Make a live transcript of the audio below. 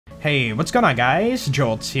Hey, what's going on guys?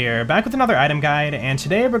 Jolts here, back with another item guide, and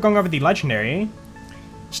today we're going over the legendary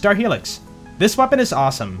Star Helix. This weapon is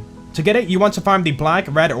awesome. To get it, you want to farm the black,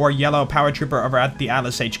 red, or yellow power trooper over at the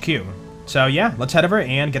Atlas HQ. So yeah, let's head over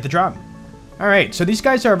and get the drop. Alright, so these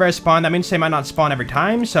guys are a rare spawn. That means they might not spawn every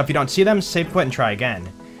time, so if you don't see them, save quit and try again.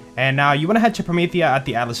 And now you want to head to Promethea at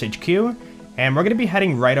the Atlas HQ, and we're going to be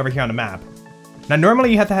heading right over here on the map. Now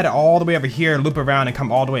normally you have to head all the way over here, loop around, and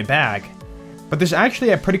come all the way back. But there's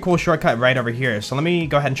actually a pretty cool shortcut right over here, so let me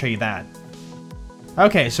go ahead and show you that.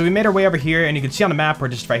 Okay, so we made our way over here, and you can see on the map we're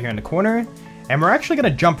just right here in the corner. And we're actually going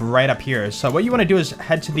to jump right up here. So what you want to do is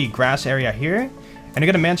head to the grass area here, and you're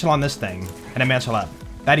going to mantle on this thing, and then mantle up.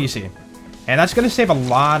 That easy. And that's going to save a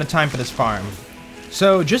lot of time for this farm.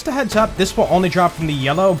 So just a heads up, this will only drop from the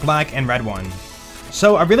yellow, black, and red one.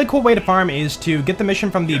 So a really cool way to farm is to get the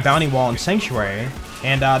mission from the bounty wall in Sanctuary,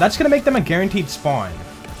 and that's going to make them a guaranteed spawn.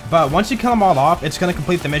 But once you kill them all off, it's going to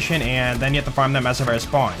complete the mission, and then you have to farm them as a rare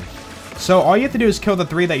spawn. So all you have to do is kill the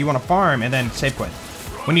 3 that you want to farm, and then save quit.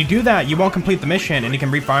 When you do that, you won't complete the mission, and you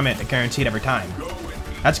can refarm it guaranteed every time.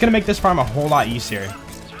 That's going to make this farm a whole lot easier.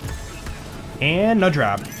 And no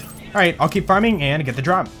drop. Alright, I'll keep farming and get the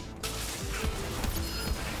drop.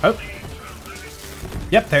 Oh.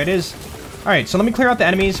 Yep, there it is. Alright, so let me clear out the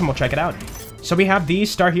enemies, and we'll check it out. So we have the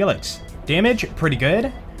Star Helix. Damage, pretty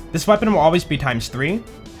good. This weapon will always be ×3.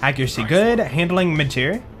 Accuracy good, handling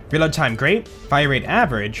mid-tier, reload time great, fire rate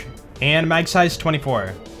average, and mag size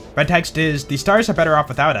 24. Red text is, the stars are better off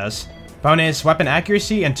without us. Bonus, weapon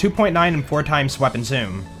accuracy, and 2.9 and 4 times weapon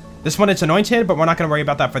zoom. This one is anointed, but we're not going to worry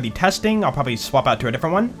about that for the testing. I'll probably swap out to a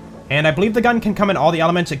different one. And I believe the gun can come in all the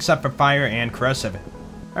elements except for fire and corrosive.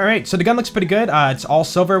 Alright, so the gun looks pretty good. It's all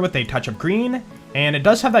silver with a touch of green, and it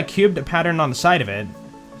does have that cubed pattern on the side of it.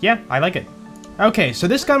 Yeah, I like it. Okay, so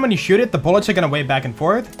this gun, when you shoot it, the bullets are going to wave back and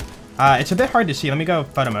forth. It's a bit hard to see. Let me go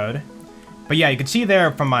photo mode. But yeah, you can see there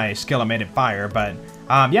from my skill I made it fire. But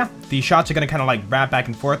yeah, the shots are going to kind of like wrap back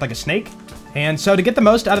and forth like a snake. And so to get the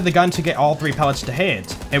most out of the gun to get all 3 pellets to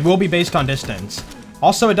hit, it will be based on distance.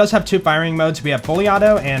 Also, it does have 2 firing modes. We have fully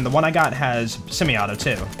auto, and the one I got has semi-auto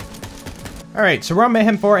too. Alright, so we're on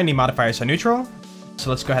Mayhem 4 and the modifiers are neutral. So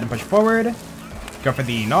let's go ahead and push forward. Go for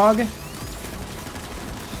the Nog.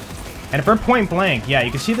 And for point blank, yeah,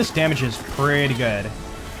 you can see this damage is pretty good.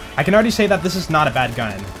 I can already say that this is not a bad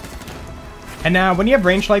gun. And now, when you have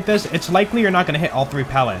range like this, it's likely you're not going to hit all 3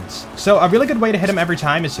 pellets. So a really good way to hit them every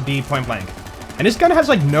time is to be point blank. And this gun has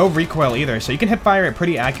like no recoil either, so you can hip fire it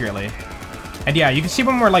pretty accurately. And yeah, you can see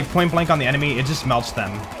when we're like point blank on the enemy, it just melts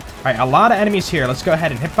them. Alright, a lot of enemies here. Let's go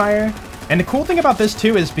ahead and hip fire. And the cool thing about this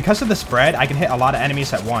too is because of the spread, I can hit a lot of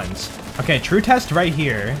enemies at once. Okay, true test right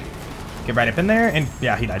here. Get right up in there, and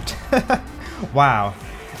yeah, he died. Wow.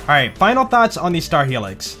 Alright, final thoughts on the Star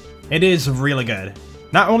Helix. It is really good.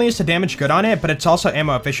 Not only is the damage good on it, but it's also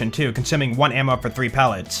ammo efficient too, consuming 1 ammo for 3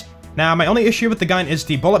 pellets. Now, my only issue with the gun is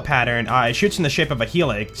the bullet pattern. It shoots in the shape of a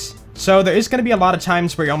helix. So there is going to be a lot of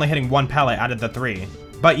times where you're only hitting 1 pellet out of the 3.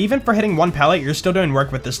 But even for hitting 1 pellet, you're still doing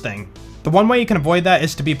work with this thing. The one way you can avoid that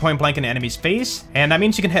is to be point blank in an enemy's face, and that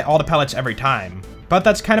means you can hit all the pellets every time. But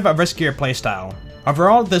that's kind of a riskier playstyle.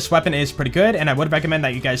 Overall, this weapon is pretty good, and I would recommend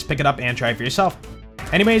that you guys pick it up and try it for yourself.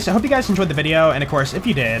 Anyways, I hope you guys enjoyed the video, and of course, if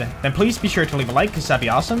you did, then please be sure to leave a like, because that'd be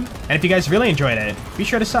awesome. And if you guys really enjoyed it, be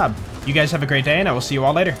sure to sub. You guys have a great day, and I will see you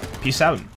all later. Peace out.